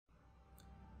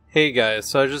Hey guys,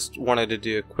 so I just wanted to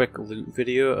do a quick loot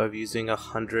video of using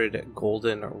 100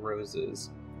 golden roses.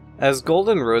 As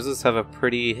golden roses have a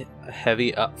pretty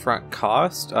heavy upfront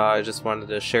cost, I just wanted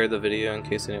to share the video in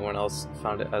case anyone else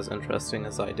found it as interesting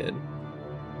as I did.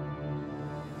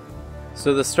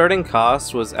 So the starting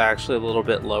cost was actually a little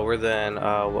bit lower than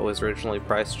what was originally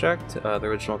price checked. The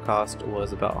original cost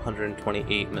was about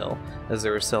 128 mil, as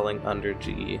they were selling under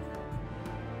GE.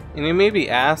 And you may be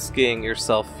asking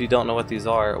yourself, if you don't know what these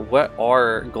are, what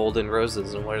are golden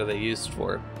roses and what are they used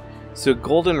for? So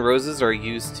golden roses are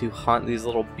used to hunt these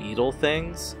little beetle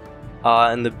things,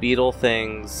 and the beetle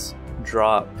things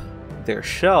drop their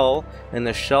shell, and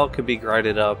the shell could be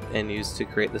grinded up and used to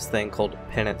create this thing called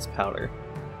penance powder.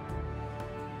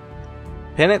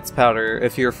 Penance powder,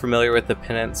 if you're familiar with the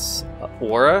penance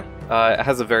aura, it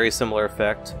has a very similar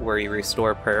effect where you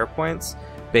restore prayer points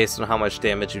based on how much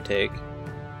damage you take.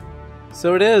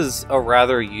 So it is a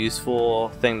rather useful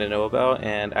thing to know about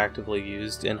and actively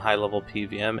used in high-level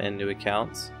PVM and new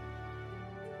accounts.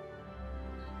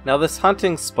 Now this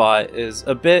hunting spot is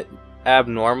a bit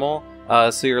abnormal,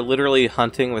 so you're literally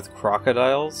hunting with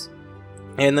crocodiles.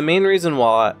 And the main reason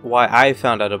why I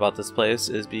found out about this place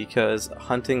is because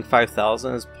hunting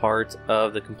 5000 is part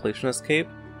of the Completionist Cape.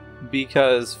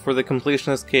 Because for the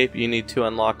Completionist Cape you need to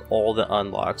unlock all the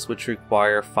unlocks, which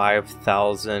require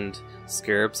 5000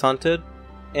 scarabs hunted.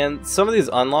 And some of these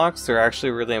unlocks are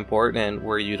actually really important and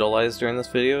were utilized during this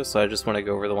video, so I just want to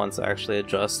go over the ones that actually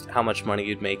adjust how much money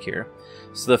you'd make here.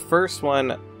 So the first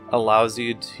one allows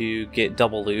you to get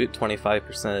double loot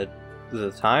 25% of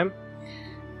the time.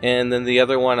 And then the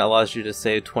other one allows you to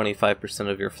save 25%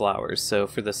 of your flowers. So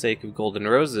for the sake of golden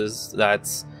roses,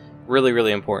 that's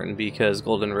really important because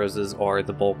golden roses are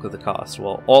the bulk of the cost.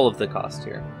 Well, all of the cost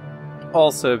here.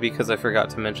 Also, because I forgot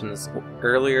to mention this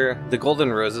earlier, the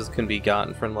golden roses can be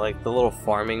gotten from like the little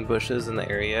farming bushes in the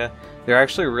area. They're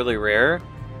actually really rare,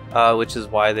 which is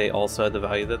why they also have the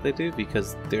value that they do,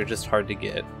 because they're just hard to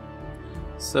get.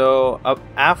 So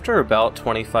after about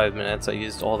 25 minutes I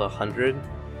used all the 100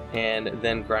 and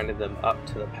then grinded them up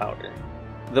to the powder.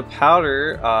 The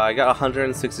powder, I got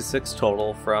 166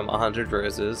 total from 100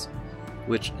 roses,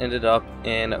 which ended up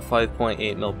in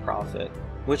 5.8 mil profit,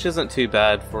 which isn't too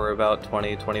bad for about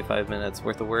 20-25 minutes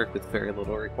worth of work with very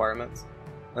little requirements.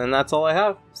 And that's all I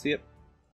have. See ya.